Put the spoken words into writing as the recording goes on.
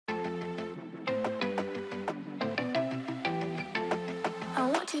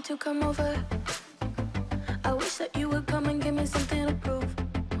to come over? I wish that you would come and give me something to prove.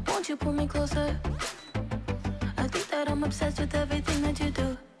 Won't you pull me closer? I think that I'm obsessed with everything that you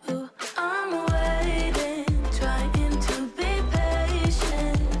do. I'm waiting, trying to be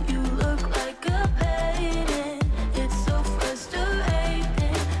patient. You look like a painting. It's so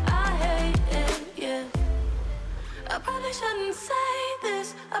frustrating. I hate it, yeah. I probably shouldn't say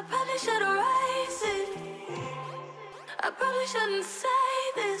this. I probably should erase it. I probably shouldn't say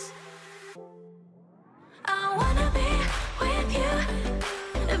this. I wanna be with you.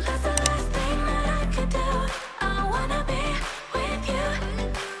 If that's the last thing that I could do, I wanna be with you.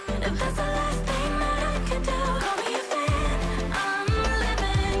 If that's the last thing that I could do, call me a fan. I'm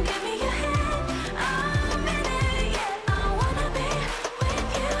living, give me your hand. I'm in it, yeah. I wanna be with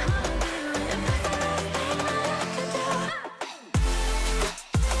you. If that's the last thing that I could do.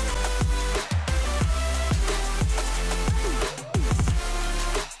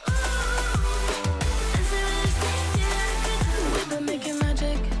 We've been making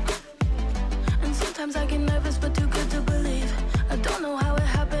magic, and sometimes I get nervous, but too good to believe. I don't know how it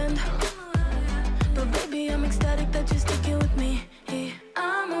happened, but baby, I'm ecstatic that you're sticking with me.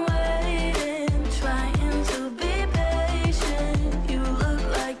 I'm waiting, trying to be patient. You look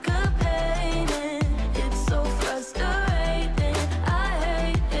like a painting. It's so frustrating. I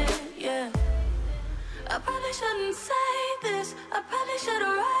hate it, yeah. I probably shouldn't say this. I probably should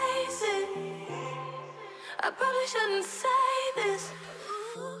erase it. I probably shouldn't say this.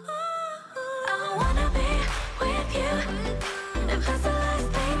 I wanna be with you. If that's the last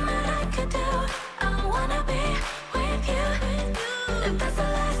thing that I could do, I wanna be with you. If that's the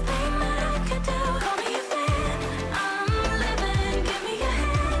last thing that I could do, call me a fan. I'm living, give me your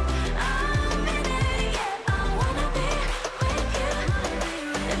hand. I'm in it, yeah. I wanna be with you.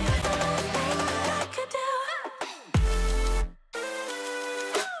 If that's the last thing that I could do.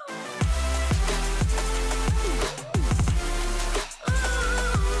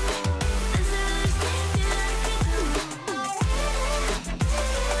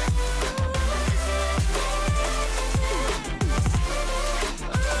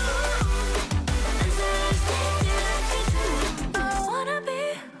 I wanna be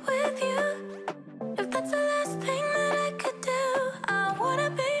with you. If that's the last thing that I could do, I wanna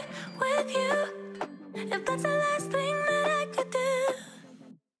be with you. If that's the last thing that I could do.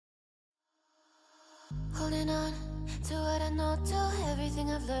 Holding on to what I know, to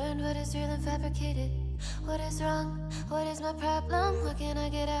everything I've learned, what is real and fabricated. What is wrong? What is my problem? What can I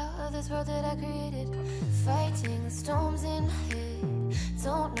get out of this world that I created? Fighting storms in my head,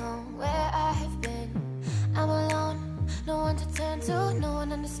 don't know where I have been. I'm alone, no one to turn to, no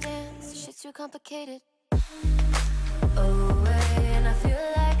one understands. Shit's too complicated. Away, and I feel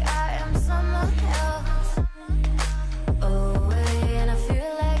like I am someone else. Away, and I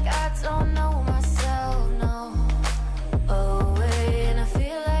feel like I don't know myself, no. Away, and I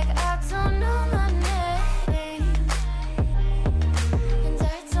feel like I don't know my name. And I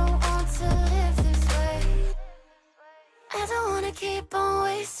don't want to live this way. I don't wanna keep on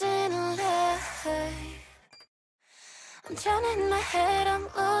wasting a life. I'm drowning in my head, I'm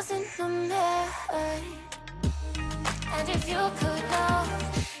losing my mind. And if you could know,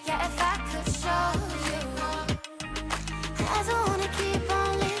 yeah, if I could show you, I don't wanna keep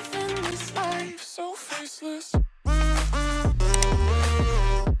on living this life so faceless.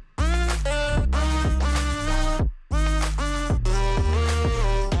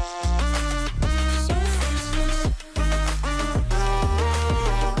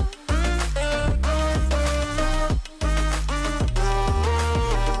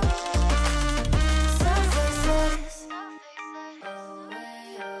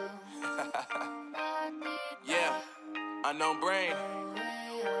 Yeah, Unknown Brain,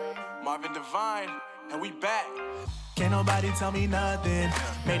 Marvin Devine, and we back. Can't nobody tell me nothing.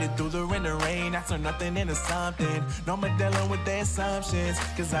 Made it through the rain and rain, I turn nothing into something. No more dealing with their assumptions,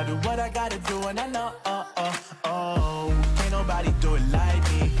 cause I do what I gotta do and I know, can't nobody do it like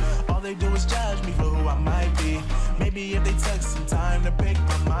me. All they do is judge me for who I might be. Maybe if they took some time to pick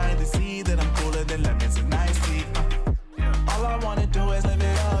my mind, to see that I'm cooler than lemons and iced tea. All I wanna do is live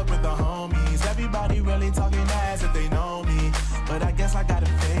it up with the homies. Everybody really talking as if they know me, but I guess I gotta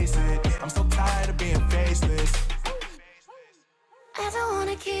face it. I'm so tired of being faceless. I don't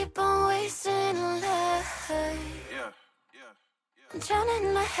wanna keep on wasting a life. I'm drowning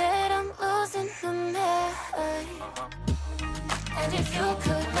in my head, I'm losing my mind. And if you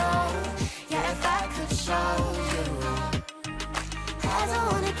could know, yeah, if I could show you, I don't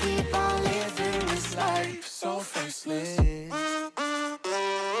wanna keep on living this life so faceless.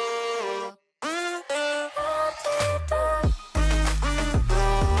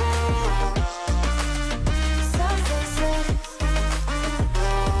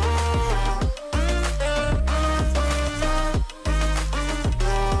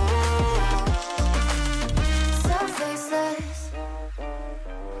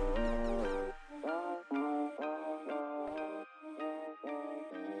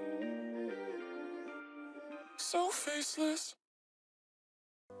 so faceless.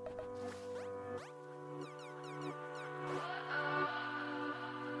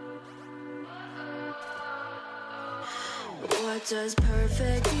 What does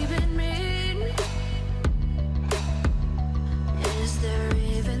perfect even mean? Is there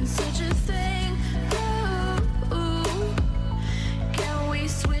even such a thing? Ooh, can we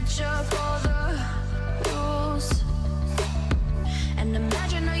switch up all the rules and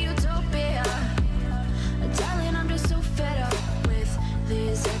imagine a utopia? Darling, I'm just so fed up with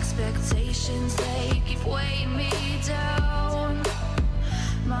these expectations. They keep weighing me down.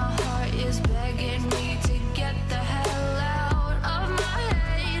 My heart is begging me to get the hell out of my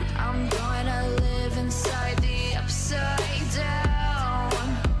head. I'm gonna live inside the upside down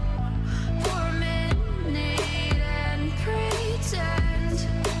for a minute and pretend,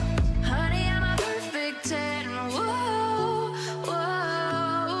 honey, I'm a perfect 10. Whoa,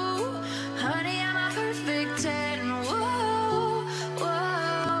 whoa, honey, I'm a perfect 10. Whoa,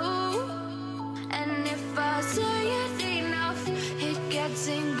 whoa, and if I say it enough, it gets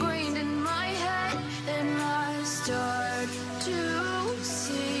ingrained in my head, and I start to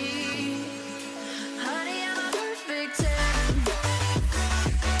see, honey, I'm a perfect 10.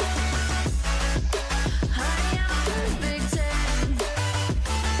 Honey, I'm a perfect 10.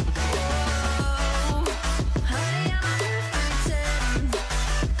 Whoa, honey, I'm a perfect 10.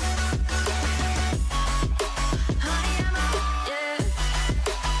 Honey, I'm a, yeah.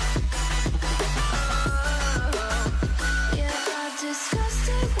 Yeah, I've discussed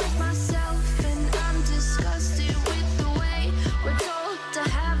it with myself, and I'm disgusted with the way we're told to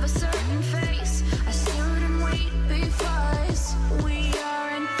have a certain face. I stood and wait because we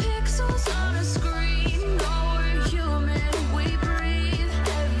aren't pixels on a screen. No, we're human, we breathe.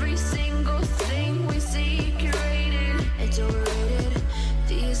 Every single thing we see curated, it's overrated.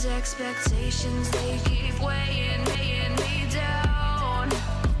 These expectations, they keep weighing me down.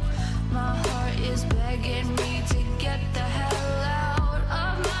 My heart is begging me to get the hell out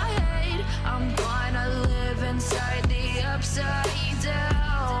of my head. I'm gonna live inside the upside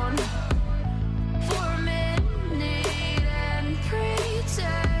down for a minute and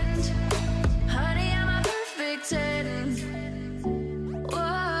pretend, honey, I'm a perfect 10.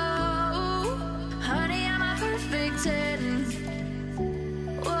 Whoa, honey, I'm a perfect 10.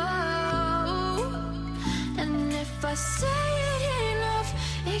 Whoa, and if I say it enough,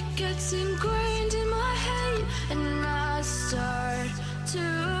 it gets ingrained in my head, and I start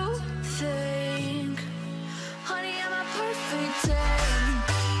to think, honey, I'm a perfect 10.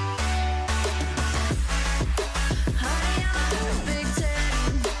 Honey, I'm a perfect 10.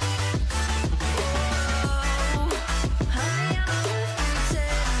 Whoa, honey, I'm a perfect 10.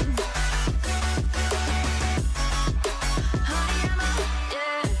 Honey, I'm a,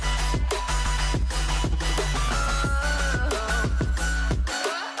 yeah.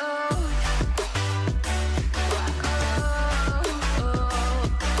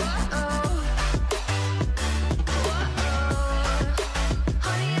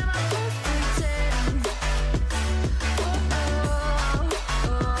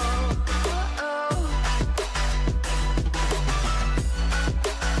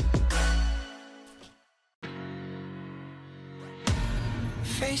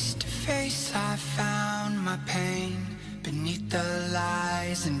 Face to face, I found my pain beneath the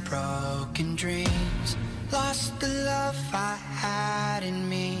lies and broken dreams. Lost the love I had in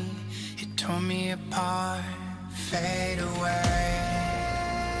me. It tore me apart, fade away.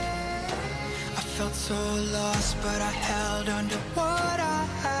 I felt so lost, but I held on to what I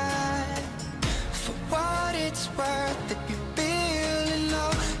had. For what it's worth, if you're feeling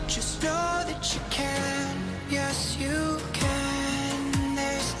low, just know that you can. Yes, you can.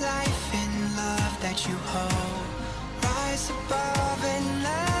 There's life in love that you hold. Rise above and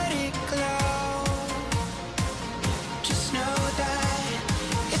let it glow. Just know that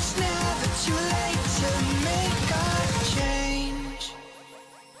it's never too late to make a change.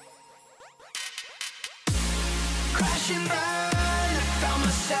 Crash and burn, I found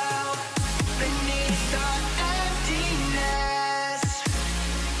myself beneath the emptiness.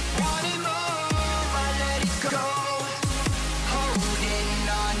 Wanting more, I let it go. Holding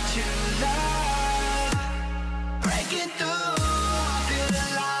on to love, breaking through, I feel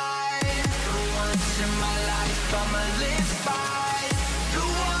alive. For once in my life, I'ma live by the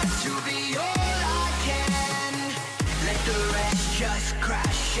want to be all I can. Let the rest just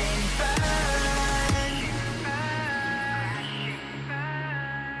crash and burn.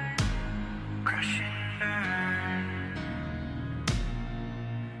 Crash and burn.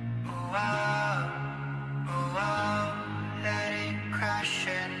 Oh, wow, let it crash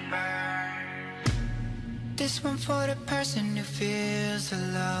and burn. This one for the person who feels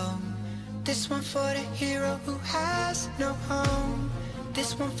alone. This one for the hero who has no home.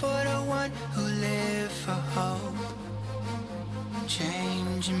 This one for the one who live for hope.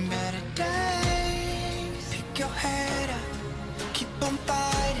 Changing better days. Pick your head up,